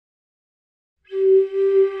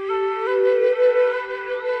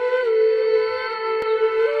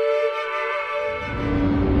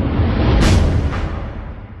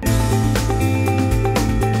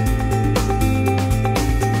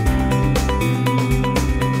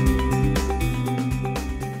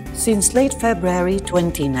Since late February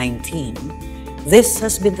 2019, this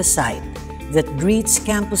has been the site that greets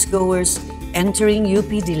campus goers entering UP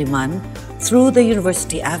Diliman through the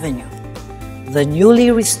University Avenue. The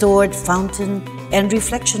newly restored fountain and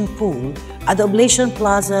reflection pool at the Oblation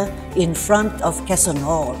Plaza in front of Quezon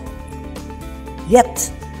Hall.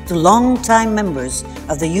 Yet, to long-time members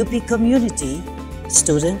of the UP community,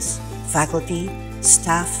 students, faculty,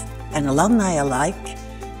 staff, and alumni alike,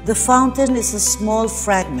 the fountain is a small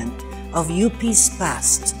fragment of UP's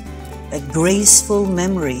past, a graceful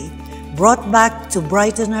memory brought back to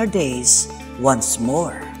brighten our days once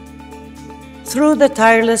more. Through the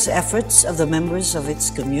tireless efforts of the members of its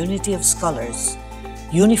community of scholars,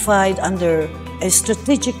 unified under a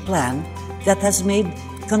strategic plan that has made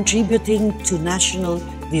contributing to national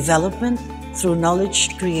development through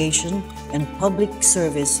knowledge creation and public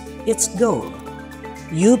service its goal,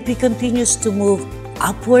 UP continues to move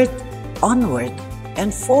upward, onward,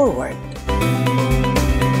 and forward.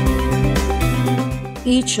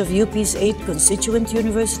 Each of UP's 8 constituent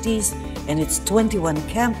universities and its 21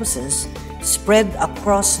 campuses spread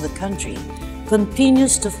across the country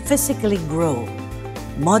continues to physically grow,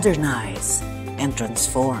 modernize, and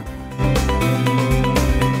transform.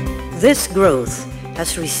 This growth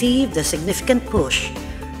has received a significant push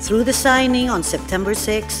through the signing on September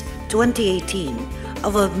 6, 2018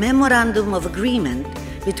 of a Memorandum of Agreement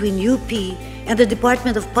between UP and the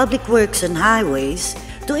Department of Public Works and Highways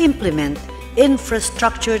to implement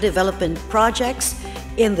infrastructure development projects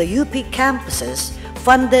in the UP campuses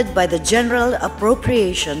funded by the General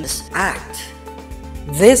Appropriations Act.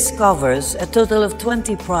 This covers a total of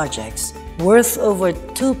 20 projects worth over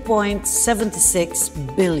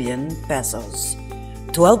 2.76 billion pesos.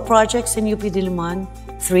 12 projects in UP Diliman,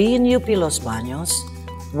 3 in UP Los Baños,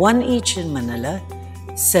 1 each in Manila,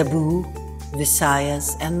 Cebu,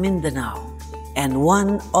 Visayas, and Mindanao, and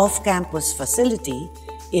 1 off-campus facility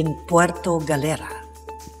in Puerto Galera.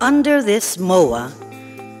 Under this MOA,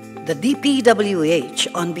 the DPWH,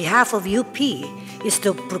 on behalf of UP, is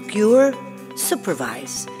to procure,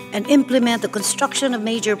 supervise, and implement the construction of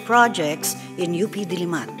major projects in UP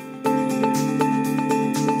Diliman.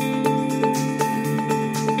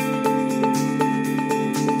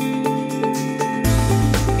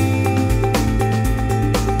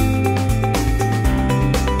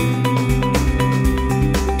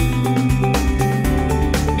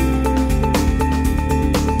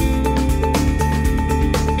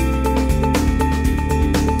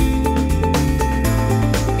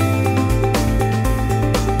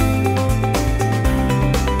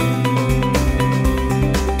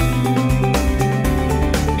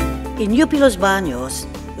 In UP Los Baños,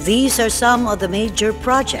 these are some of the major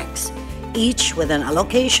projects, each with an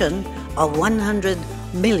allocation of 100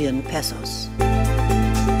 million pesos.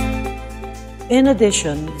 In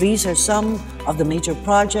addition, these are some of the major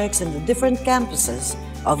projects in the different campuses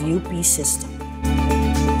of UP system.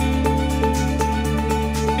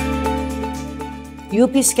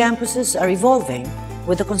 UP's campuses are evolving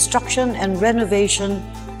with the construction and renovation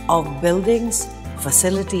of buildings,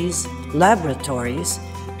 facilities, laboratories,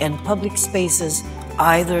 and public spaces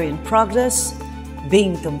either in progress,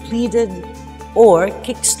 being completed, or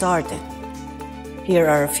kick-started. Here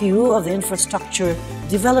are a few of the infrastructure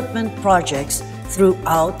development projects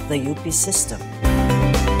throughout the UP system.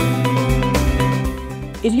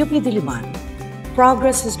 In UP Diliman,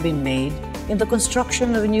 progress has been made in the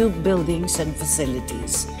construction of new buildings and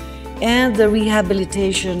facilities and the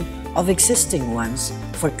rehabilitation of existing ones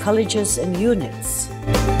for colleges and units.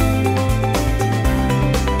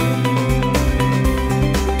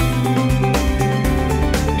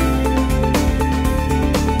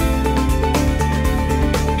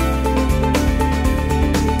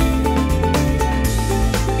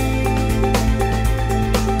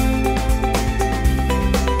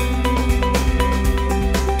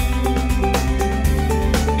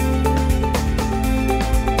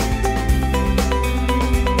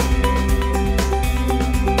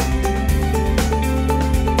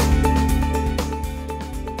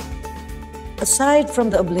 Aside from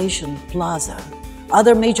the Oblation Plaza,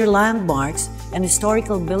 other major landmarks and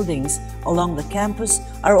historical buildings along the campus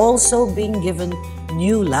are also being given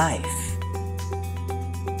new life.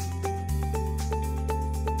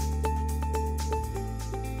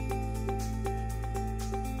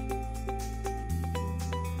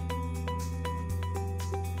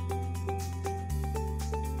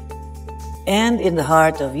 And in the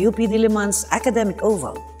heart of UP Diliman's academic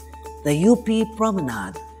oval, the UP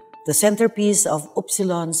Promenade, the centerpiece of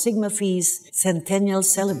Upsilon Sigma Phi's centennial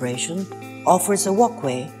celebration, offers a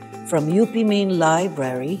walkway from UP Main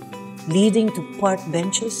Library leading to park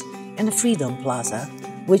benches and a Freedom Plaza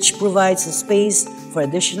which provides a space for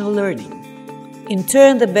additional learning. In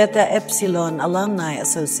turn, the Beta Epsilon Alumni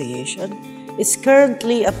Association is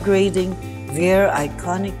currently upgrading their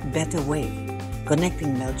iconic Beta Way,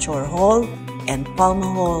 connecting Melchor Hall and Palma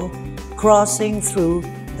Hall, crossing through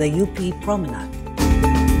the UP Promenade.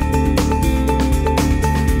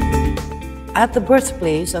 At the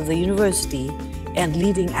birthplace of the university and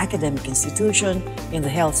leading academic institution in the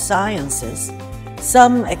health sciences,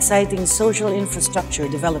 some exciting social infrastructure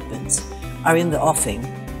developments are in the offing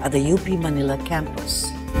at the UP Manila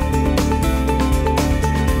campus.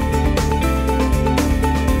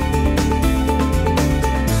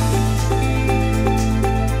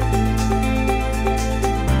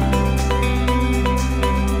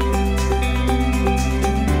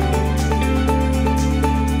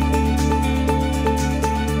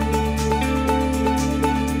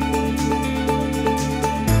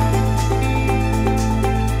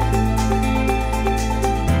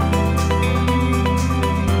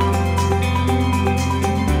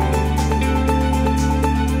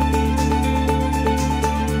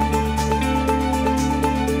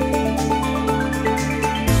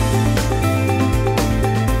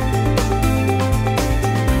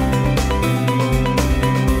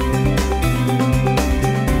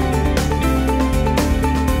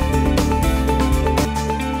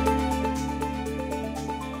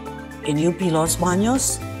 In UP Los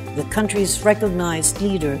Baños, the country's recognized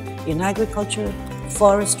leader in agriculture,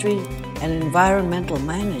 forestry, and environmental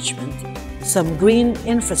management, some green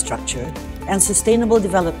infrastructure and sustainable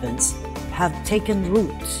developments have taken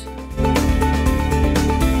root.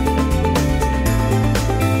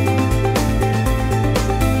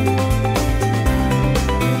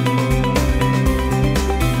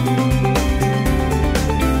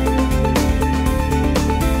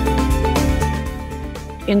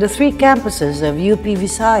 In the three campuses of UP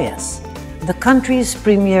Visayas, the country's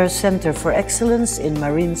premier center for excellence in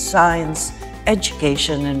marine science,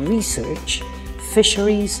 education and research,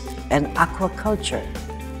 fisheries, and aquaculture,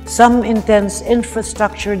 some intense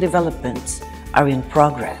infrastructure developments are in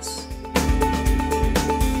progress.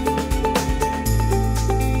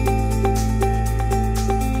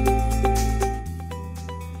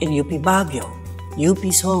 In UP Baguio,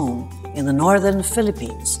 UP's home in the northern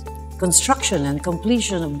Philippines, construction and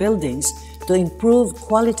completion of buildings to improve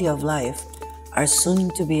quality of life are soon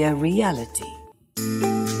to be a reality.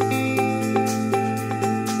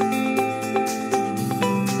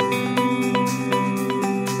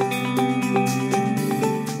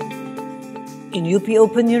 In UP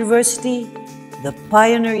Open University, the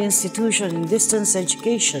pioneer institution in distance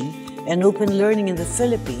education and open learning in the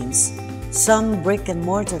Philippines, some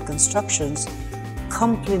brick-and-mortar constructions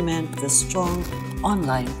complement the strong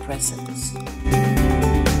online presence.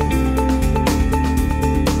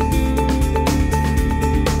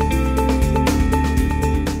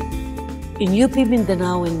 In UP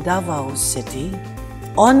Mindanao in Davao City,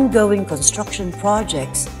 ongoing construction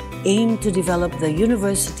projects aim to develop the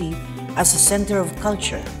university as a center of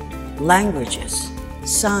culture, languages,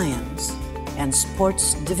 science, and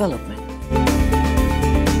sports development.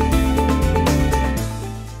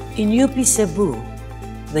 In UP Cebu,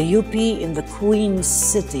 the UP in the Queen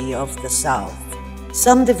City of the South,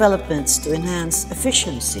 some developments to enhance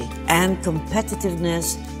efficiency and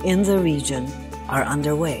competitiveness in the region are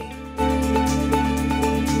underway.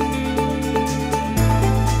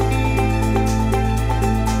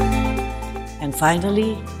 And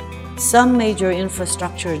finally, some major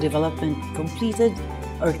infrastructure development completed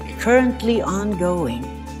or currently ongoing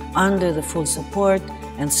under the full support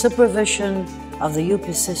and supervision of the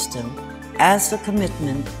UP system as a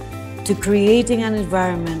commitment to creating an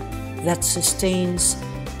environment that sustains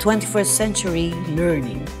 21st century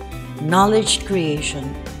learning, knowledge creation,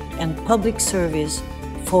 and public service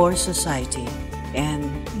for society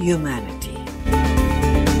and humanity.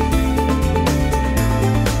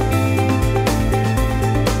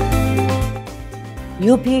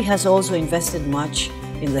 UP has also invested much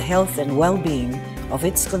in the health and well-being of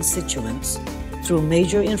its constituents through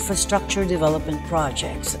major infrastructure development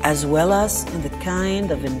projects, as well as in the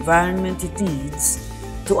kind of environment it needs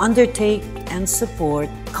to undertake and support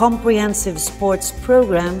comprehensive sports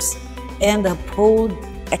programs and uphold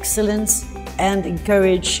excellence and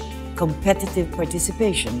encourage competitive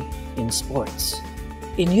participation in sports.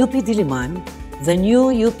 In UP Diliman, the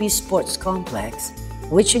new UP Sports Complex,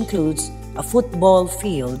 which includes a football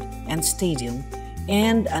field and stadium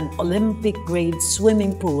and an Olympic-grade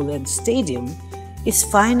swimming pool and stadium, is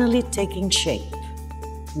finally taking shape.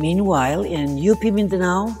 Meanwhile, in UP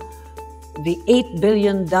Mindanao, the 8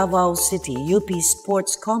 billion Davao City UP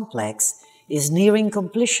Sports Complex is nearing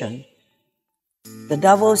completion The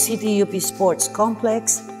Davao City UP Sports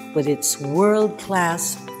Complex, with its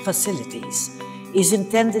world-class facilities, is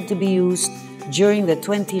intended to be used during the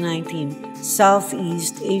 2019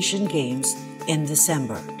 Southeast Asian Games in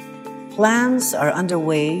December. Plans are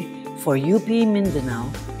underway for UP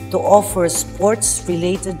Mindanao to offer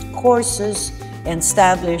sports-related courses and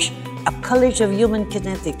establish a College of Human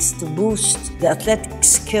Kinetics to boost the athletic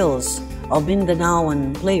skills of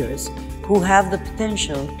Mindanaoan players who have the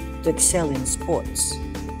potential to excel in sports.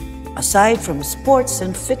 Aside from sports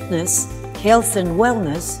and fitness, health and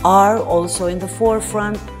wellness are also in the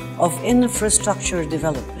forefront of infrastructure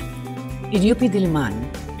development. In UP Diliman,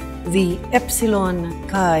 the Epsilon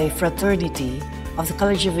Chi fraternity of the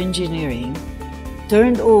College of Engineering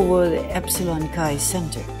turned over the Epsilon Chi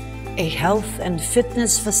Center, a health and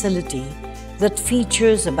fitness facility that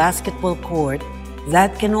features a basketball court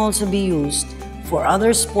that can also be used for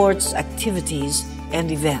other sports activities and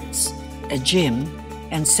events, a gym,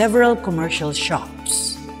 and several commercial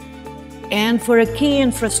shops. And for a key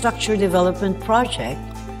infrastructure development project,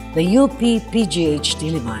 the UP PGH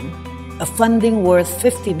Diliman, a funding worth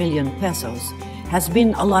 50 million pesos, has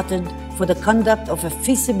been allotted for the conduct of a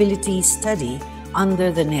feasibility study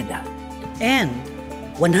under the NEDA, and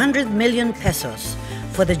 100 million pesos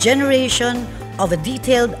for the generation of a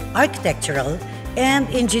detailed architectural and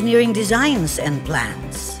engineering designs and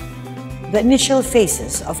plans. The initial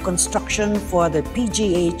phases of construction for the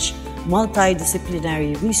PGH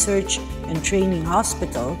Multidisciplinary Research and Training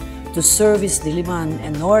Hospital to service Diliman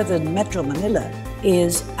and Northern Metro Manila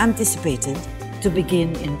is anticipated to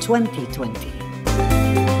begin in 2020.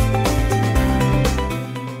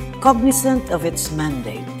 Cognizant of its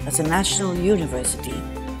mandate as a national university,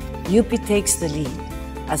 UP takes the lead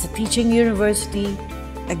as a teaching university,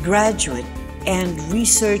 a graduate and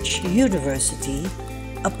research university,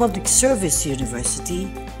 a public service university,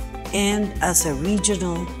 and as a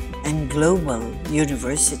regional and global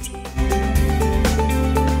university.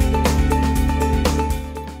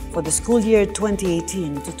 For the school year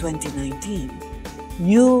 2018 to 2019,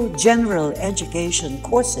 new general education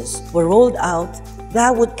courses were rolled out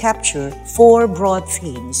that would capture 4 broad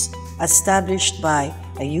themes established by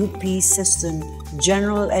a UP System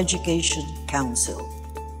General Education Council.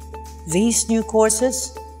 These new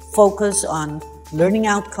courses focus on learning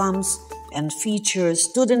outcomes and feature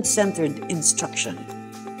student-centered instruction.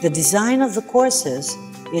 The design of the courses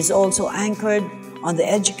is also anchored on the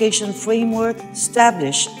education framework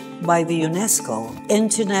established by the UNESCO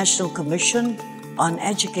International Commission on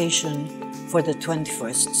Education for the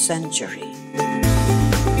 21st Century.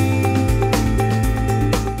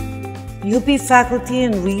 UP faculty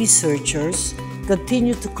and researchers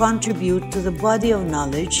continue to contribute to the body of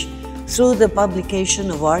knowledge through the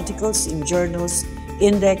publication of articles in journals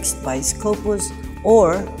indexed by Scopus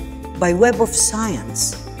or by Web of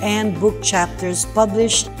Science, and book chapters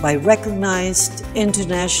published by recognized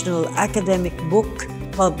international academic book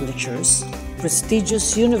publishers,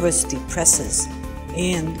 prestigious university presses,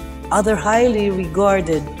 and other highly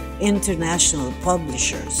regarded international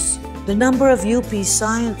publishers. The number of UP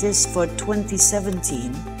scientists for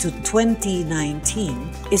 2017 to 2019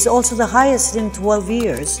 is also the highest in 12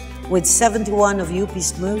 years, with 71 of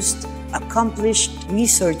UP's most accomplished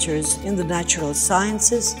researchers in the natural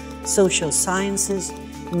sciences, social sciences,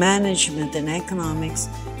 management and economics,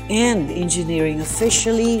 and engineering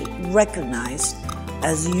officially recognized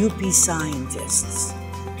as UP scientists.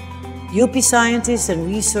 UP scientists and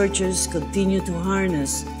researchers continue to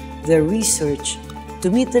harness their research to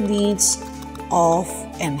meet the needs of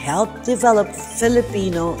and help develop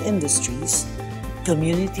Filipino industries,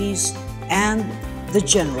 communities, and the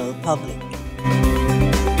general public.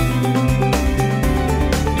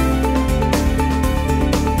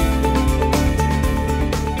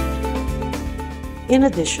 In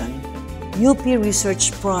addition, UP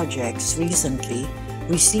research projects recently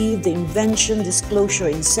received the Invention Disclosure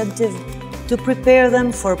Incentive to prepare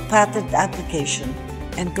them for patent application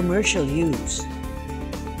and commercial use.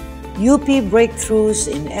 UP breakthroughs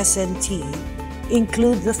in SNT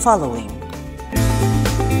include the following: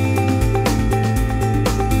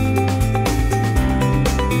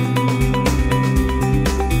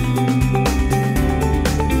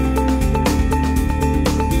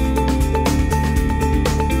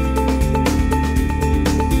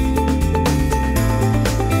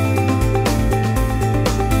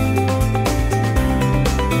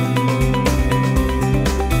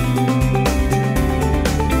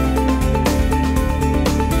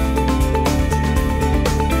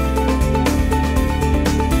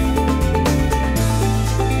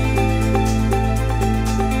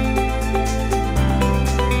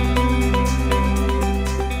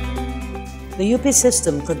 the UP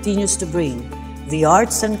system continues to bring the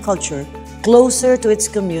arts and culture closer to its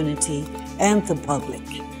community and the public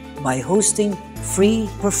by hosting free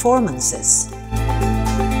performances.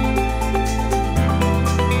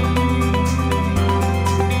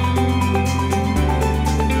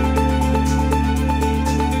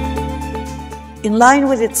 In line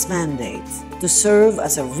with its mandate to serve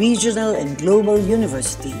as a regional and global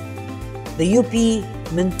university, the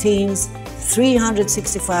UP maintains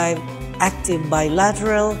 365 active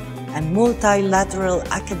bilateral and multilateral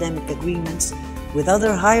academic agreements with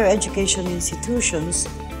other higher education institutions,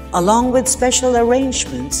 along with special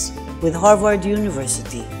arrangements with Harvard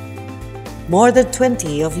University. More than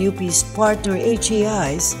 20 of UP's partner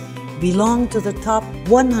HEIs belong to the top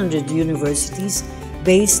 100 universities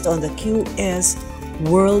based on the QS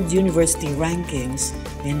World University Rankings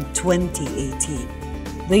in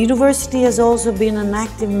 2018. The university has also been an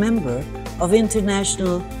active member of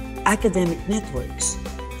international academic networks.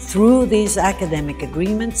 Through these academic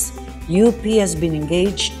agreements, UP has been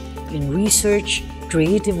engaged in research,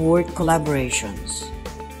 creative work collaborations.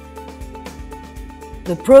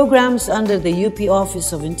 The programs under the UP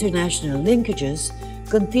Office of International Linkages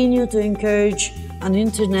continue to encourage an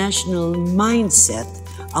international mindset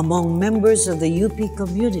among members of the UP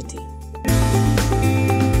community.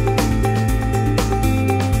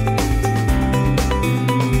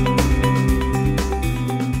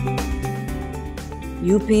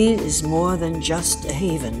 UP is more than just a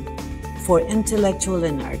haven for intellectual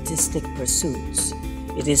and artistic pursuits.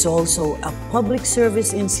 It is also a public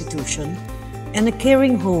service institution and a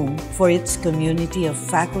caring home for its community of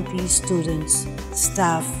faculty, students,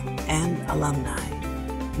 staff, and alumni.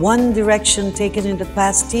 One direction taken in the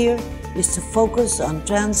past year is to focus on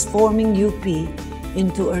transforming UP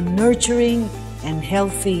into a nurturing and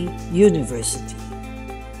healthy university.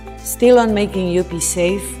 Still on making UP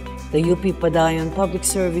safe, the UP Padayon Public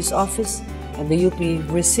Service Office and the UP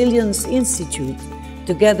Resilience Institute,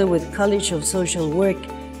 together with College of Social Work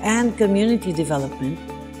and Community Development,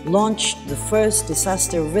 launched the first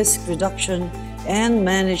Disaster Risk Reduction and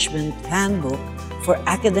Management Handbook for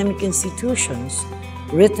academic institutions,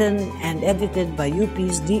 written and edited by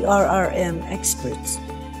UP's DRRM experts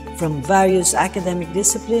from various academic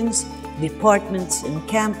disciplines, departments, and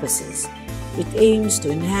campuses. It aims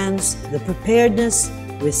to enhance the preparedness,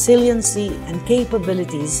 resiliency, and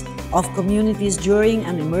capabilities of communities during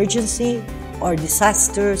an emergency or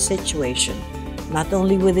disaster situation, not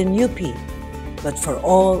only within UP, but for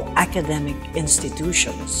all academic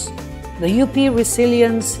institutions. The UP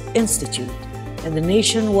Resilience Institute and the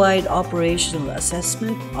Nationwide Operational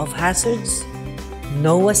Assessment of Hazards,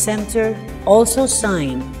 NOAA Center, also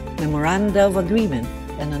signed Memoranda of Agreement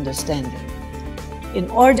and Understanding. In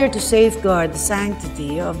order to safeguard the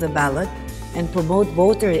sanctity of the ballot and promote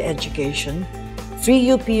voter education,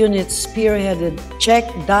 3 UP units spearheaded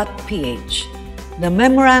Check.ph. The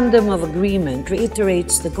Memorandum of Agreement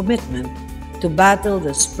reiterates the commitment to battle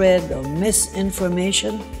the spread of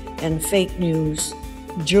misinformation and fake news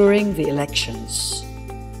during the elections.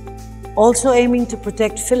 Also aiming to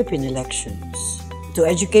protect Philippine elections. To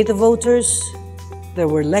educate the voters, there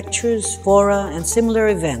were lectures, fora, and similar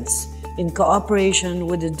events in cooperation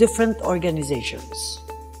with the different organizations.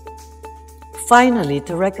 Finally,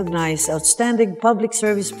 to recognize outstanding public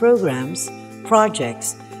service programs,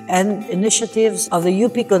 projects, and initiatives of the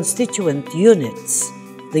UP constituent units,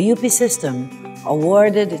 the UP system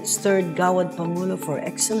awarded its 3rd Gawad Pangulo for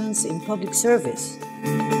Excellence in Public Service.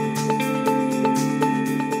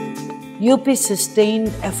 UP's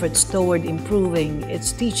sustained efforts toward improving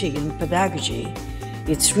its teaching and pedagogy,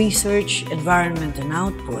 its research, environment and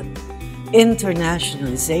output,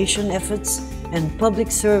 internationalization efforts, and public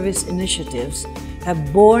service initiatives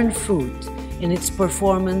have borne fruit in its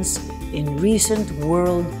performance in recent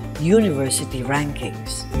world university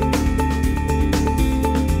rankings.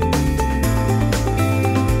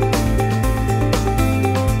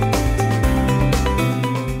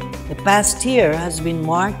 The past year has been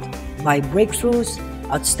marked by breakthroughs,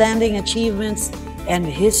 outstanding achievements, and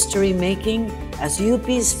history-making as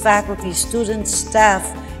UP's faculty, students, staff,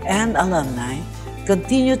 and alumni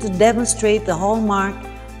continue to demonstrate the hallmark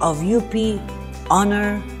of UP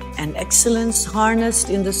honor and excellence harnessed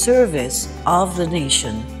in the service of the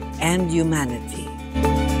nation and humanity.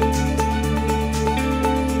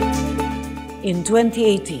 In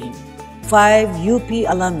 2018, 5 UP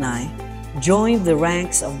alumni joined the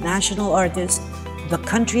ranks of national artists, the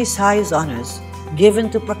country's highest honors given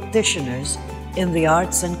to practitioners in the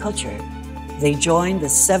arts and culture. They joined the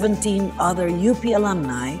 17 other UP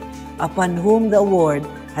alumni upon whom the award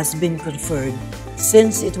has been conferred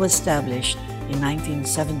since it was established in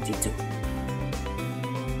 1972.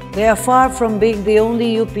 They are far from being the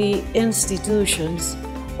only UP institutions,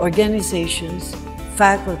 organizations,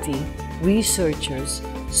 faculty, researchers,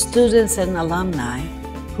 students, and alumni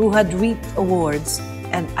who had reaped awards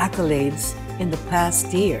and accolades in the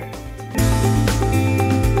past year.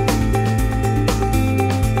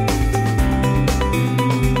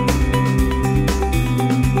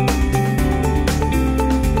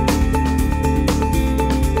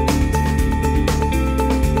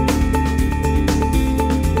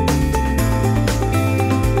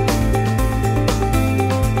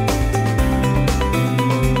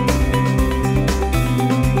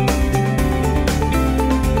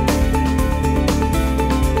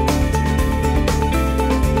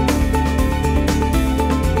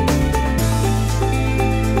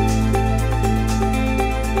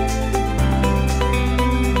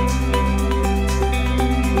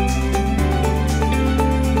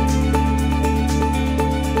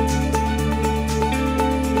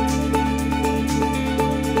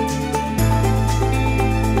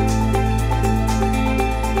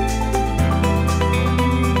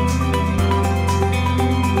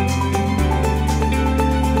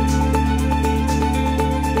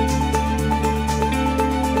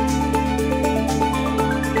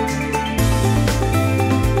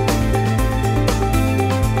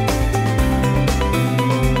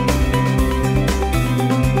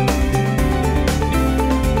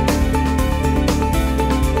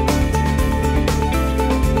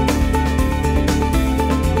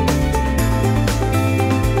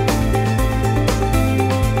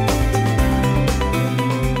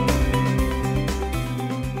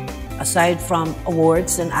 Aside from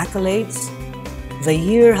awards and accolades, the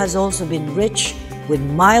year has also been rich with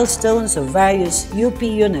milestones of various UP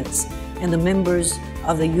units and the members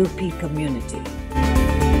of the UP community.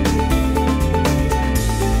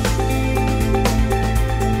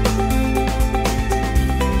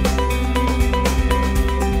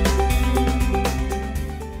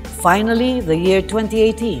 Finally, the year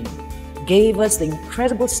 2018 gave us the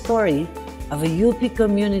incredible story of a UP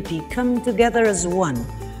community coming together as one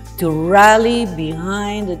to rally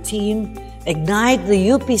behind a team, ignite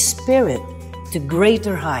the UP spirit to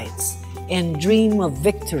greater heights, and dream of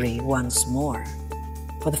victory once more.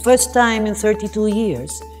 For the first time in 32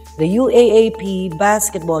 years, the UAAP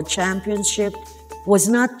Basketball Championship was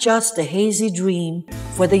not just a hazy dream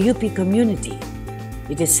for the UP community.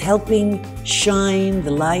 It is helping shine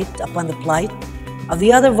the light upon the plight of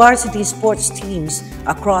the other varsity sports teams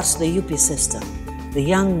across the UP system, the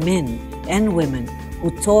young men and women who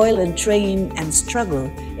toil and train and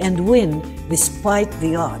struggle and win despite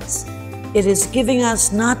the odds. It is giving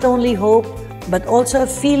us not only hope, but also a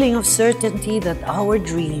feeling of certainty that our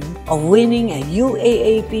dream of winning a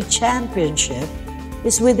UAAP championship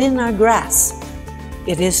is within our grasp.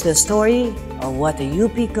 It is the story of what a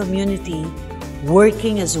UP community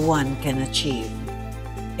working as one can achieve.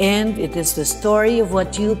 And it is the story of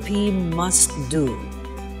what UP must do.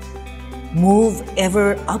 Move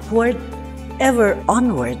ever upward, ever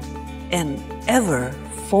onward, and ever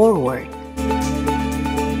forward.